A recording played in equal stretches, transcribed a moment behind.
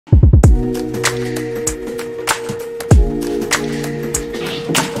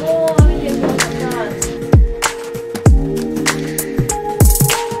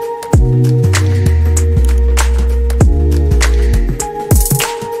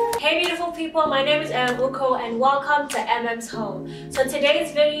people, my name is Emem and welcome to Emem's home. So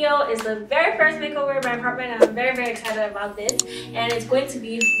today's video is the very first makeover in my apartment and I'm very excited about this, and it's going to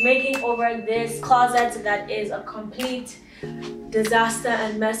be making over this closet that is a complete disaster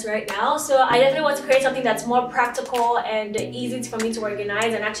and mess right now. So I definitely want to create something that's more practical and easy for me to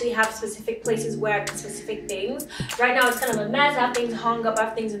organize and actually have specific places where I put specific things. Right now it's kind of a mess. I have things hung up, I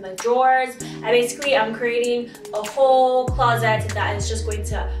have things in the drawers. I'm creating a whole closet that is just going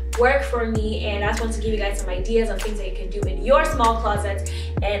to work for me, and I just want to give you guys some ideas of things that you can do in your small closet,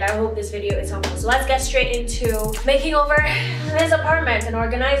 and I hope this video is helpful. So let's get straight into making over this apartment and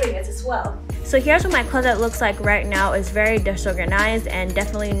organizing it as well. So here's what my closet looks like right now. It's very disorganized and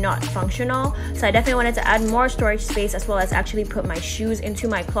definitely not functional. So I definitely wanted to add more storage space as well as actually put my shoes into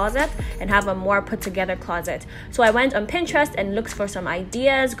my closet and have a more put together closet. So I went on Pinterest and looked for some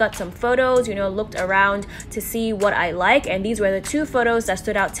ideas, got some photos, looked around to see what I like, and these were the two photos that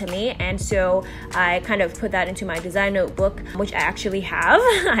stood out to me, and so I kind of put that into my design notebook, which I actually have.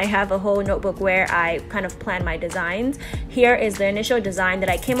 I have a whole notebook where I kind of plan my designs. Here is the initial design that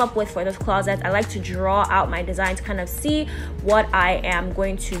I came up with for this closet. I like to draw out my design to kind of see what I am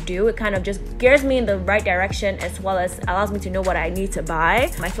going to do. It kind of just gears me in the right direction as well as allows me to know what I need to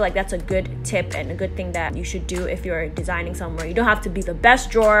buy. I feel like that's a good tip and a good thing that you should do if you're designing somewhere. You don't have to be the best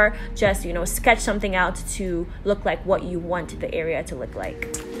drawer, just sketch something out to look like what you want the area to look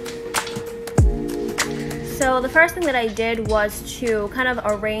like. So the first thing that I did was to kind of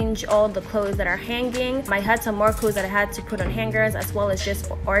arrange all the clothes that are hanging. I had some more clothes that I had to put on hangers, as well as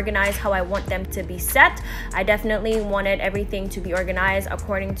just organize how I want them to be set. I definitely wanted everything to be organized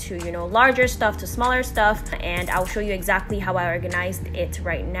according to larger stuff to smaller stuff, and I'll show you exactly how I organized it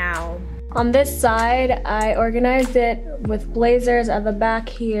right now. On this side, I organized it with blazers at the back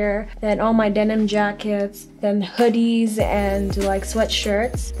here, then all my denim jackets, then hoodies and like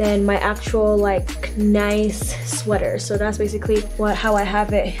sweatshirts, then my actual like nice sweaters. So that's basically how I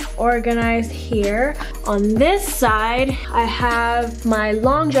have it organized here. On this side, I have my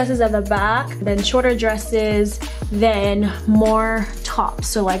long dresses at the back, then shorter dresses, then more tops.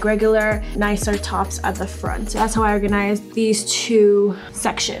 So like regular, nicer tops at the front. So that's how I organized these two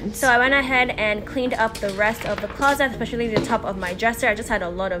sections. So I went ahead and cleaned up the rest of the closet, especially the top of my dresser. I just had a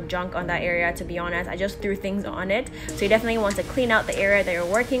lot of junk on that area, to be honest. I just threw things on it. So you definitely want to clean out the area that you're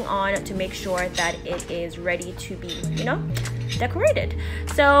working on to make sure that it is ready to be, decorated.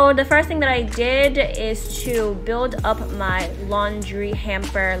 So the first thing that I did is to build up my laundry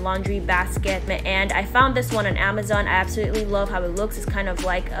hamper, laundry basket, and I found this one on Amazon. I absolutely love how it looks. It's kind of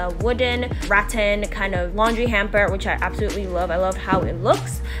like a wooden rattan kind of laundry hamper, which I absolutely love. I love how it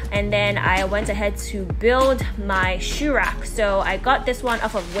looks. And then I went ahead to build my shoe rack. So I got this one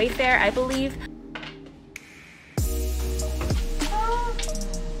off of Wayfair, I believe.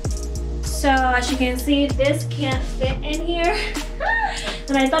 So as you can see, this can't fit in here.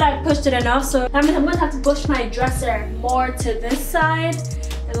 And I thought I pushed it enough, so that means I'm gonna have to push my dresser more to this side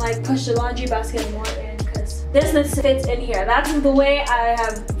and like push the laundry basket more in, because this needs to fit in here. That's the way I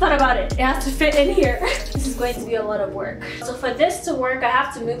have thought about it. It has to fit in here. This is going to be a lot of work. So for this to work, I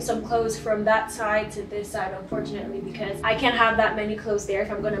have to move some clothes from that side to this side, unfortunately, because I can't have that many clothes there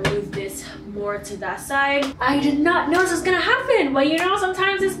if I'm gonna move this more to that side. I did not know this was gonna happen, but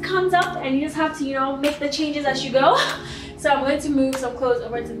sometimes this comes up and you just have to, make the changes as you go. So I'm going to move some clothes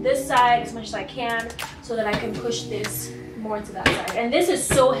over to this side as much as I can so that I can push this more to that side. And this is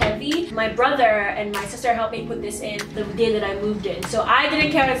so heavy. My brother and my sister helped me put this in the day that I moved in. So I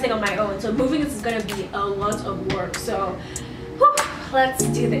didn't carry this thing on my own. So moving this is gonna be a lot of work. So whew, let's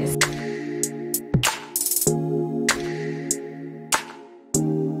do this.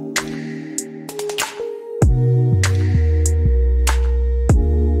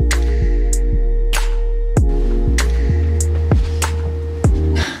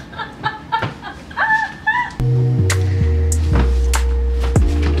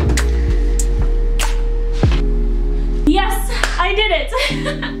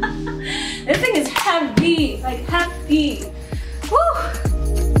 This thing is heavy, like heavy. Woo.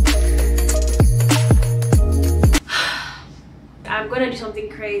 I'm gonna do something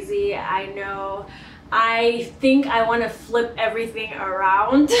crazy, I know. I think I want to flip everything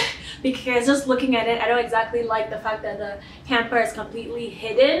around because just looking at it, I don't exactly like the fact that the hamper is completely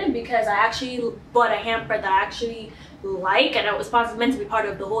hidden, because I actually bought a hamper that I actually like, and it was meant to be part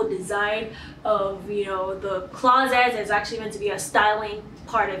of the whole design of the closet. It's actually meant to be a styling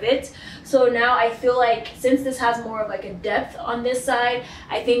part of it. So now I feel like since this has more of like a depth on this side,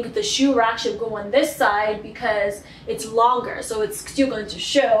 I think the shoe rack should go on this side because it's longer, so it's still going to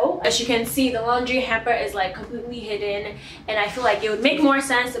show. As you can see, the laundry hamper is like completely hidden, and I feel like it would make more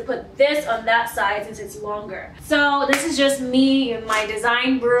sense to put this on that side since it's longer. So this is just me and my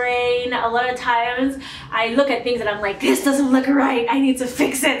design brain. A lot of times I look at things and I'm like, this doesn't look right, I need to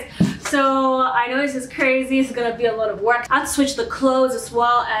fix it. So I know this is crazy, it's gonna be a lot of work. I have to switch the clothes as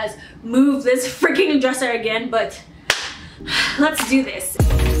well as move this freaking dresser again, but let's do this.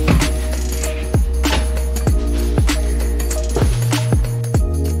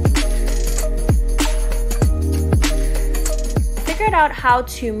 Out how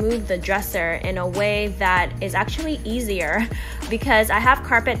to move the dresser in a way that is actually easier because I have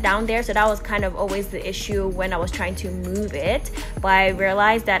carpet down there, so that was kind of always the issue when I was trying to move it. But I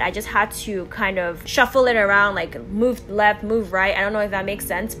realized that I just had to kind of shuffle it around, like move left, move right. I don't know if that makes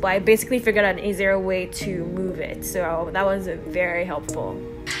sense, but I basically figured out an easier way to move it, so that was very helpful.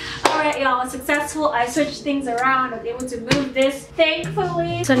 Alright y'all, successful. I switched things around. I was able to move this,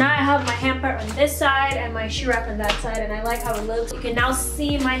 thankfully. So now I have my hamper on this side and my shoe rack on that side, and I like how it looks. You can now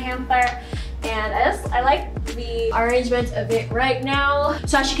see my hamper, and I like the arrangement of it right now.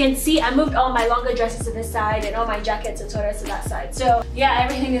 So as you can see, I moved all my longer dresses to this side and all my jackets and sweaters to that side. So yeah,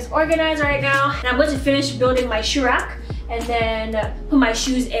 everything is organized right now. And I'm going to finish building my shoe rack and then put my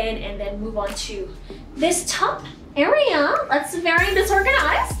shoes in and then move on to this top area that's very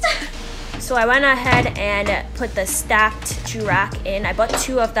disorganized. So I went ahead and put the stacked shoe rack in. I bought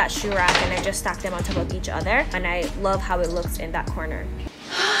 2 of that shoe rack and I just stacked them on top of each other, and I love how it looks in that corner.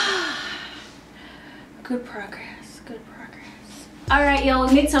 Good progress, good progress. Alright y'all,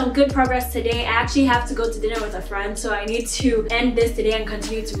 we made some good progress today. I actually have to go to dinner with a friend, so I need to end this today and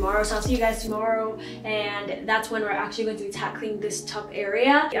continue tomorrow. So I'll see you guys tomorrow, and that's when we're actually going to be tackling this top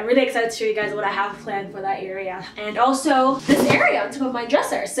area. I'm really excited to show you guys what I have planned for that area, and also this area on top of my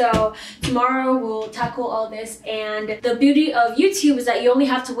dresser. So tomorrow we'll tackle all this, and the beauty of YouTube is that you only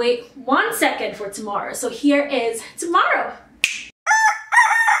have to wait 1 second for tomorrow. So here is tomorrow.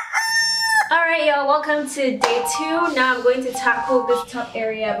 Alright y'all, welcome to day 2. Now I'm going to tackle this top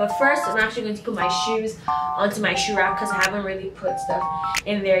area, but first I'm actually going to put my shoes onto my shoe rack because I haven't really put stuff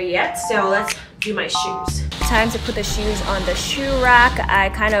in there yet. So let's do my shoes. Time to put the shoes on the shoe rack. I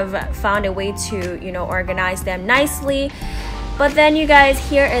kind of found a way to, you know, organize them nicely. But then you guys,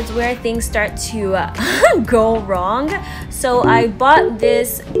 here is where things start to go wrong. So I bought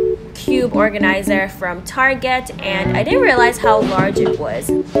this cube organizer from Target and I didn't realize how large it was.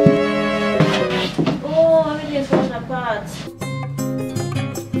 Oh, everything is falling apart.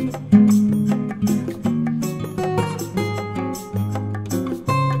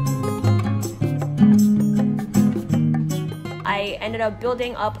 I ended up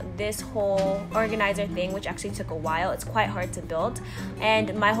building up this whole organizer thing, which actually took a while. It's quite hard to build,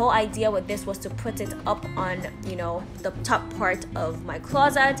 and my whole idea with this was to put it up on, you know, the top part of my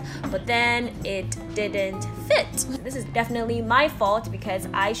closet, but then it didn't fit. This is definitely my fault because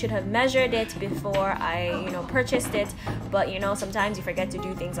I should have measured it before I, you know, purchased it, but you know, sometimes you forget to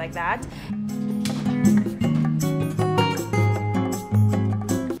do things like that.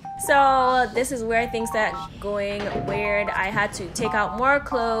 So this is where things start going weird. I had to take out more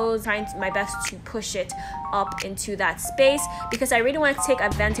clothes, trying my best to push it up into that space because I really want to take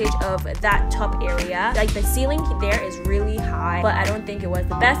advantage of that top area. Like the ceiling there is really high, but I don't think it was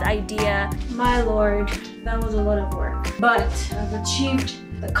the best idea. My lord, that was a lot of work. But I've achieved.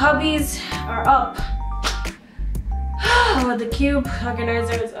 The cubbies are up. The cube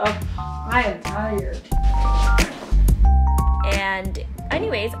organizer is up. I am tired. And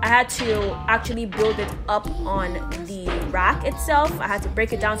anyways, I had to actually build it up on the rack itself. I had to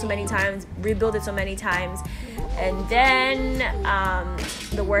break it down so many times, rebuild it so many times, and then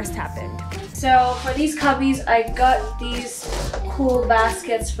the worst happened. So for these cubbies, I got these cool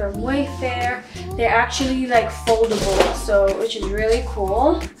baskets from Wayfair. They're actually like foldable, so which is really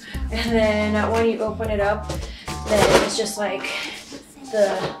cool. And then when you open it up, then it's just like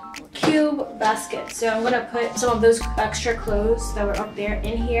the cube basket. So I'm gonna put some of those extra clothes that were up there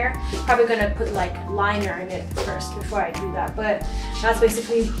in here. Probably gonna put like liner in it first before I do that, but that's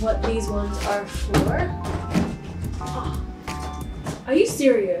basically what these ones are for. Oh, are you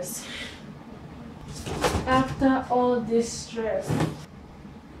serious? After all this stress,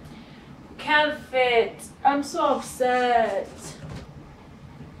 can't fit. I'm so upset.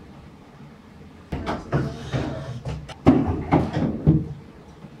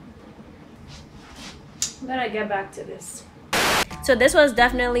 I'm gonna get back to this. So this was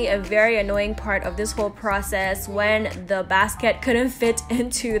definitely a very annoying part of this whole process when the basket couldn't fit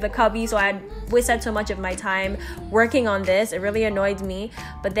into the cubby, so I had wasted so much of my time working on this. It really annoyed me,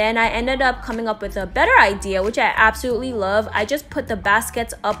 but then I ended up coming up with a better idea, which I absolutely love. I just put the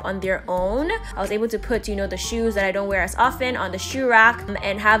baskets up on their own. I was able to put, you know, the shoes that I don't wear as often on the shoe rack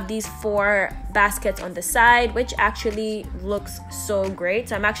and have these 4 baskets on the side, which actually looks so great.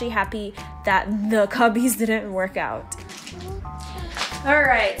 So I'm actually happy that the cubbies didn't work out.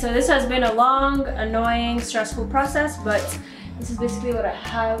 Alright, so this has been a long, annoying, stressful process, but this is basically what I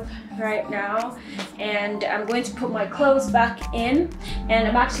have right now, and I'm going to put my clothes back in, and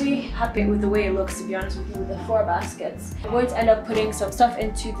I'm actually happy with the way it looks, to be honest with you, with the 4 baskets. I'm going to end up putting some stuff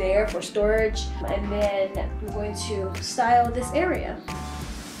into there for storage, and then I'm going to style this area.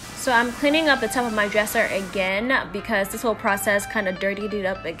 So I'm cleaning up the top of my dresser again because this whole process kind of dirtied it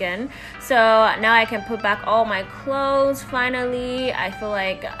up again. So now I can put back all my clothes finally. I feel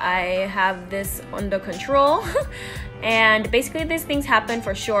like I have this under control. And basically these things happen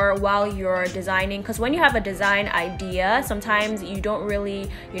for sure while you're designing, because when you have a design idea, sometimes you don't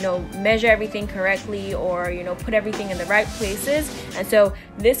really, you know, measure everything correctly or, you know, put everything in the right places. And so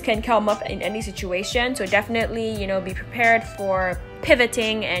this can come up in any situation. So definitely, you know, be prepared for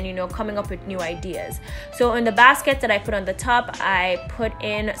pivoting and, you know, coming up with new ideas. So in the baskets that I put on the top, I put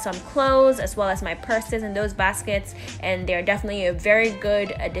in some clothes as well as my purses in those baskets, and they're definitely a very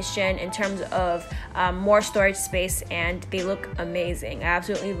good addition in terms of more storage space, and they look amazing. I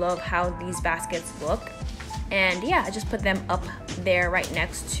absolutely love how these baskets look, and yeah, I just put them up there right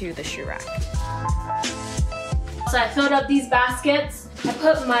next to the shoe rack. So I filled up these baskets. I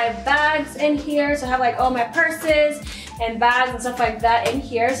put my bags in here, so I have like all my purses and bags and stuff like that in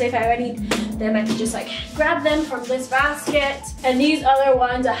here, so if I ever need them I can just like grab them from this basket. And these other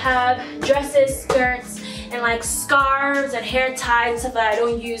ones I have dresses, skirts, and like scarves and hair ties and stuff that I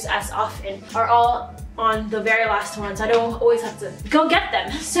don't use as often are all on the very last one, so I don't always have to go get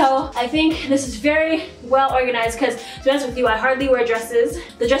them. So I think this is very well organized because, to be honest with you, I hardly wear dresses.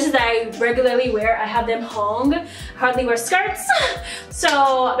 The dresses that I regularly wear, I have them hung. I hardly wear skirts.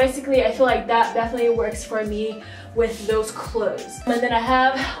 So basically I feel like that definitely works for me with those clothes. And then I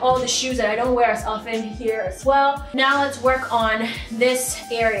have all the shoes that I don't wear as often here as well. Now let's work on this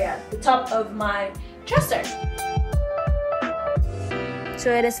area, the top of my dresser.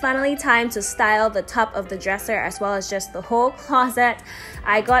 So it is finally time to style the top of the dresser as well as just the whole closet.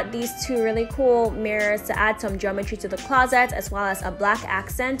 I got these 2 really cool mirrors to add some geometry to the closet, as well as a black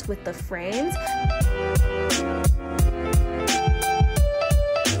accent with the frames.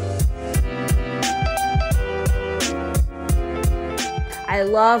 I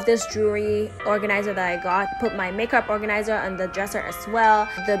love this jewelry organizer that I got. Put my makeup organizer on the dresser as well.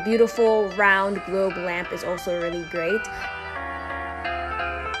 The beautiful round globe lamp is also really great.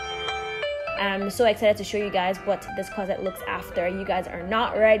 I'm so excited to show you guys what this closet looks after you guys are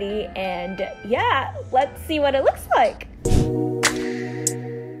not ready, and yeah, let's see what it looks like.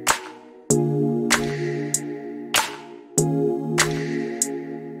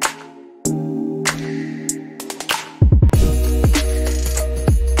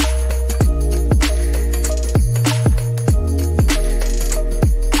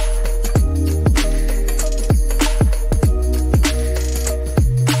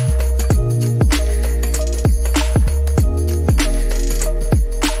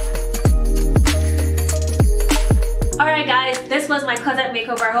 This was my closet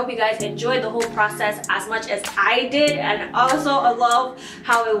makeover. I hope you guys enjoyed the whole process as much as I did, and also I love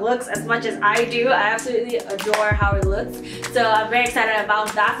how it looks as much as I do. I absolutely adore how it looks, so I'm very excited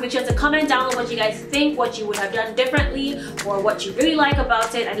about that. Make sure to comment down on what you guys think, what you would have done differently, or what you really like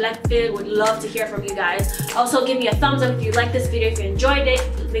about it. Would love to hear from you guys. Also, give me a thumbs up if you liked this video. If you enjoyed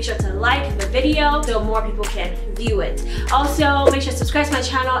it, make sure to like the video so more people can view it. Also, make sure to subscribe to my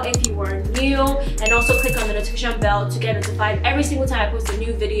channel if you are new, and also click on the notification bell to get notified every single time I post a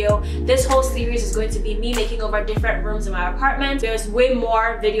new video. This whole series is going to be me making over different rooms in my apartment. There's way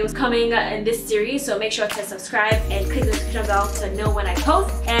more videos coming in this series, so make sure to subscribe and click the notification bell to know when I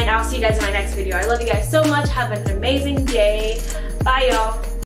post, and I'll see you guys in my next video. I love you guys so much. Have an amazing day. Bye y'all.